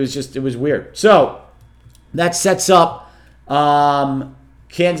was weird. So that sets up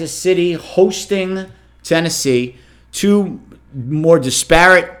Kansas City hosting Tennessee. 2 more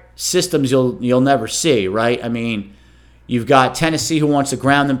disparate systems you'll never see, right? You've got Tennessee, who wants to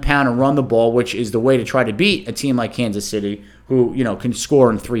ground and pound and run the ball, which is the way to try to beat a team like Kansas City, who can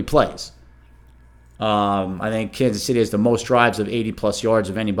score in 3 plays. I think Kansas City has the most drives of 80-plus yards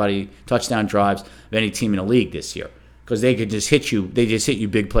of anybody, touchdown drives, of any team in the league this year. Because they could just hit you. They just hit you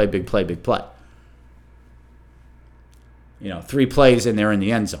big play, big play, big play. 3 plays and they're in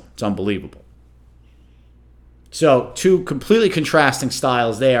the end zone. It's unbelievable. So 2 completely contrasting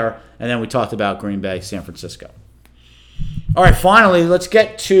styles there. And then we talked about Green Bay, San Francisco. All right, finally, let's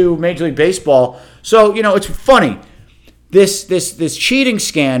get to Major League Baseball. So, it's funny. This cheating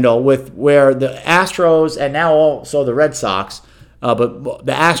scandal with where the Astros and now also the Red Sox, but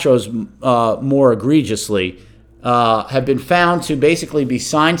the Astros more egregiously, have been found to basically be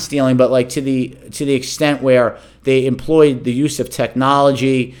sign stealing, but like to the extent where they employed the use of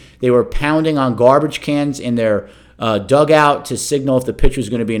technology. They were pounding on garbage cans in their dugout to signal if the pitch was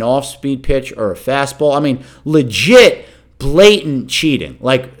going to be an off-speed pitch or a fastball. I mean, legit, blatant cheating,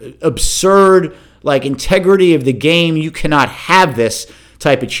 like absurd. Like integrity of the game, you cannot have this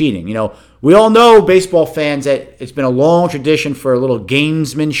type of cheating. We all know, baseball fans, that it's been a long tradition for a little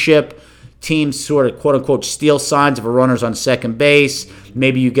gamesmanship. Teams sort of, quote-unquote, steal signs if a runner's on second base.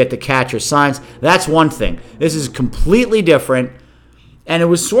 Maybe you get the catcher signs. That's one thing. This is completely different, and it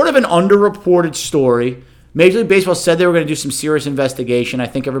was sort of an underreported story. Major League Baseball said they were going to do some serious investigation. I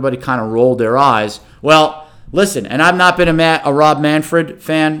think everybody kind of rolled their eyes. Well, listen, and I've not been a Rob Manfred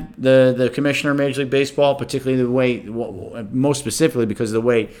fan, the commissioner of Major League Baseball, particularly the way, most specifically because of the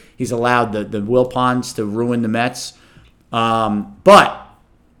way he's allowed the Wilpons to ruin the Mets. But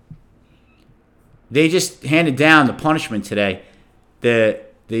they just handed down the punishment today. The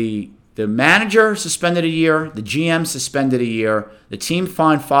manager suspended a year, the GM suspended a year, the team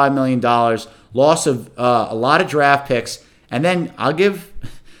fined $5 million, loss of a lot of draft picks, and then I'll give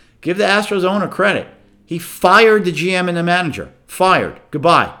the Astros owner credit. He fired the GM and the manager. Fired.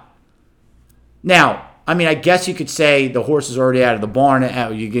 Goodbye. Now, I mean, I guess you could say the horse is already out of the barn.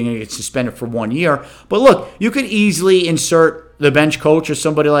 You're going to get suspended for 1 year. But look, you could easily insert the bench coach or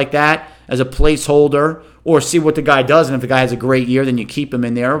somebody like that as a placeholder or see what the guy does. And if the guy has a great year, then you keep him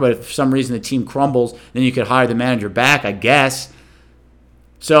in there. But if for some reason the team crumbles, then you could hire the manager back, I guess.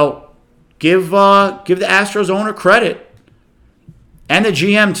 So give the Astros owner credit. And the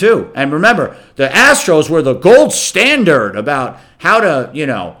GM, too. And remember, the Astros were the gold standard about how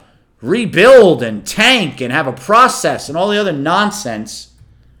to, rebuild and tank and have a process and all the other nonsense.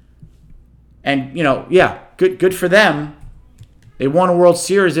 And, good for them. They won a World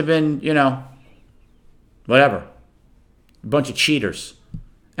Series. They've been, whatever. A bunch of cheaters.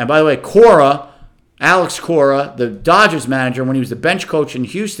 And by the way, Alex Cora, the Dodgers manager, when he was the bench coach in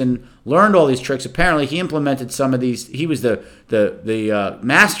Houston, learned all these tricks. Apparently, he implemented some of these. He was the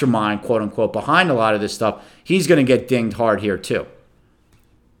mastermind, quote unquote, behind a lot of this stuff. He's going to get dinged hard here too.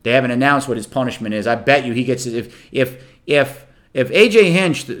 They haven't announced what his punishment is. I bet you he gets it. If AJ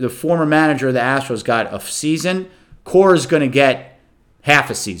Hinch, the former manager of the Astros, got a season, Cora's going to get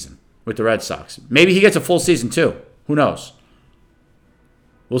half a season with the Red Sox. Maybe he gets a full season too. Who knows?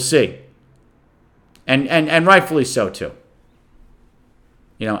 We'll see. And rightfully so too.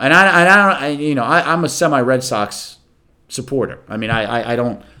 I'm a semi-Red Sox supporter. I mean, I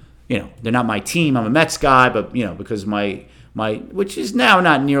don't, they're not my team. I'm a Mets guy, but because my which is now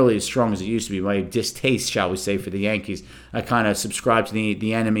not nearly as strong as it used to be. My distaste, shall we say, for the Yankees. I kind of subscribe to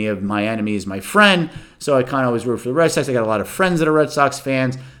the enemy of my enemy is my friend. So I kind of always root for the Red Sox. I got a lot of friends that are Red Sox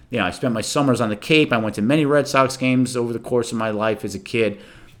fans. I spent my summers on the Cape. I went to many Red Sox games over the course of my life as a kid.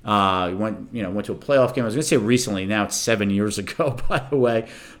 Went to a playoff game. I was going to say recently. Now it's 7 years ago, by the way.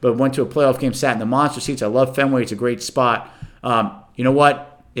 But went to a playoff game, sat in the monster seats. I love Fenway. It's a great spot. You know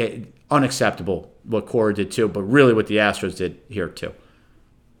what? Unacceptable what Cora did too, but really what the Astros did here too.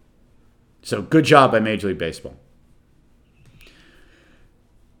 So good job by Major League Baseball.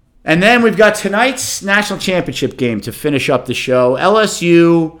 And then we've got tonight's national championship game to finish up the show.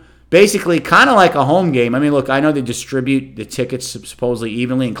 LSU, basically kind of like a home game. I mean, look, I know they distribute the tickets supposedly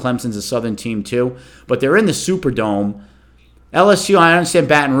evenly, and Clemson's a Southern team too, but they're in the Superdome. LSU, I understand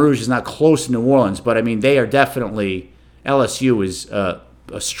Baton Rouge is not close to New Orleans, but I mean, they are definitely, LSU is a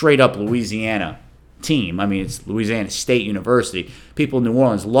straight-up Louisiana team. I mean, it's Louisiana State University. People in New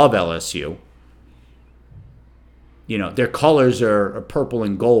Orleans love LSU. Their colors are purple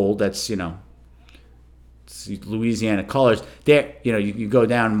and gold. That's, it's Louisiana colors. There, you go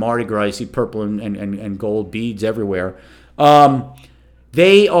down Mardi Gras, you see purple and gold beads everywhere.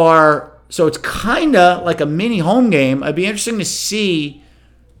 They are, so it's kind of like a mini home game. It'd be interesting to see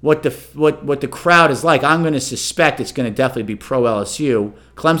what the crowd is like, I'm going to suspect it's going to definitely be pro LSU.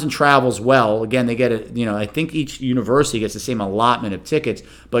 Clemson travels well. Again, they get I think each university gets the same allotment of tickets,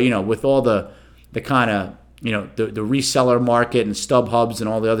 but with all the kind of the reseller market and StubHubs and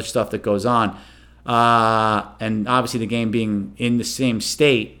all the other stuff that goes on, and obviously the game being in the same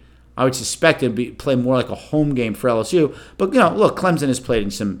state, I would suspect it'd play more like a home game for LSU. But look, Clemson has played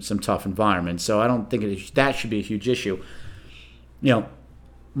in some tough environments, so I don't think that should be a huge issue.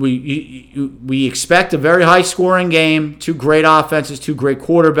 We expect a very high-scoring game, two great offenses, two great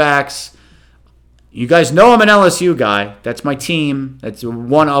quarterbacks. You guys know I'm an LSU guy. That's my team. That's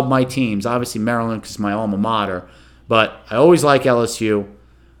one of my teams. Obviously, Maryland is my alma mater. But I always like LSU.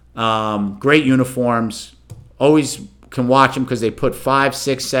 Great uniforms. Always can watch them because they put 5,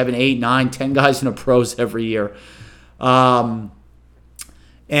 6, 7, 8, 9, 10 guys in the pros every year. So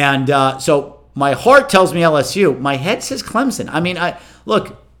my heart tells me LSU. My head says Clemson. I mean,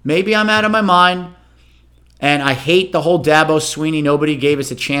 look, maybe I'm out of my mind, and I hate the whole Dabo Swinney, nobody gave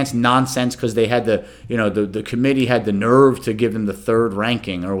us a chance nonsense because they had the committee had the nerve to give them the third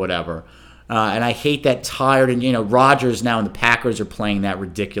ranking or whatever. And I hate that tired, and Rodgers now and the Packers are playing that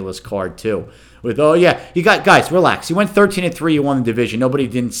ridiculous card too. With you got guys, relax. You went 13-3, you won the division. Nobody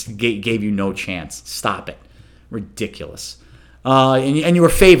gave you no chance. Stop it, ridiculous. And you were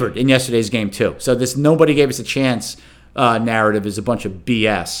favored in yesterday's game too. So this nobody gave us a chance narrative is a bunch of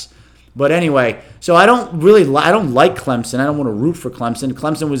BS. But anyway, so I don't like Clemson. I don't want to root for Clemson.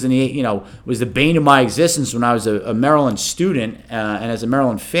 Clemson was the bane of my existence when I was a Maryland student, and as a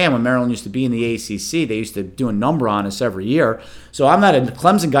Maryland fan, when Maryland used to be in the ACC, they used to do a number on us every year. So I'm not a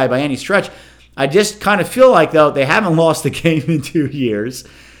Clemson guy by any stretch. I just kind of feel like, though, they haven't lost a game in 2 years.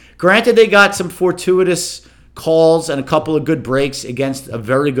 Granted, they got some fortuitous calls and a couple of good breaks against a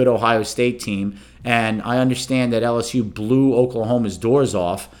very good Ohio State team, and I understand that LSU blew Oklahoma's doors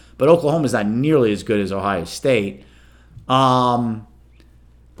off, but Oklahoma's not nearly as good as Ohio State. My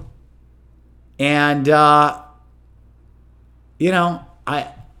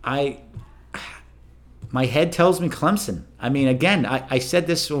head tells me Clemson. I mean, again, I said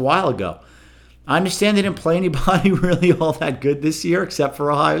this a while ago. I understand they didn't play anybody really all that good this year except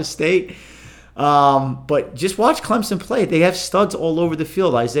for Ohio State. But just watch Clemson play. They have studs all over the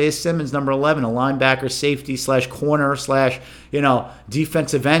field. Isaiah Simmons, number 11, a linebacker, safety / corner /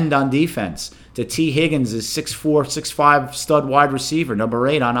 defensive end on defense. To T. Higgins is 6'4", 6'5", stud wide receiver, number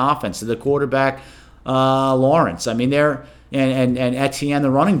 8 on offense. To the quarterback, Lawrence. I mean, they're and Etienne,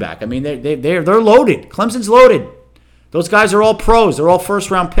 the running back. I mean, they're loaded. Clemson's loaded. Those guys are all pros. They're all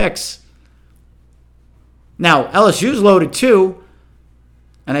first round picks. Now LSU's loaded too.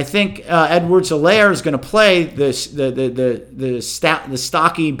 And I think Edwards-Helaire is going to play the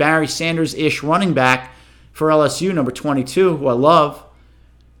stocky Barry Sanders-ish running back for LSU, number 22, who I love.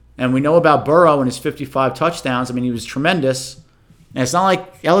 And we know about Burrow and his 55 touchdowns. I mean, he was tremendous. And it's not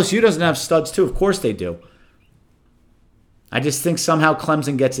like LSU doesn't have studs too. Of course they do. I just think somehow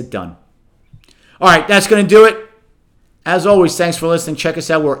Clemson gets it done. All right, that's going to do it. As always, thanks for listening. Check us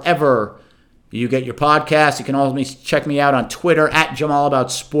out wherever you get your podcast. You can always check me out on Twitter at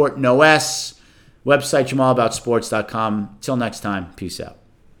JamalAboutSport, no S. Website, JamalAboutSports.com. Till next time, peace out.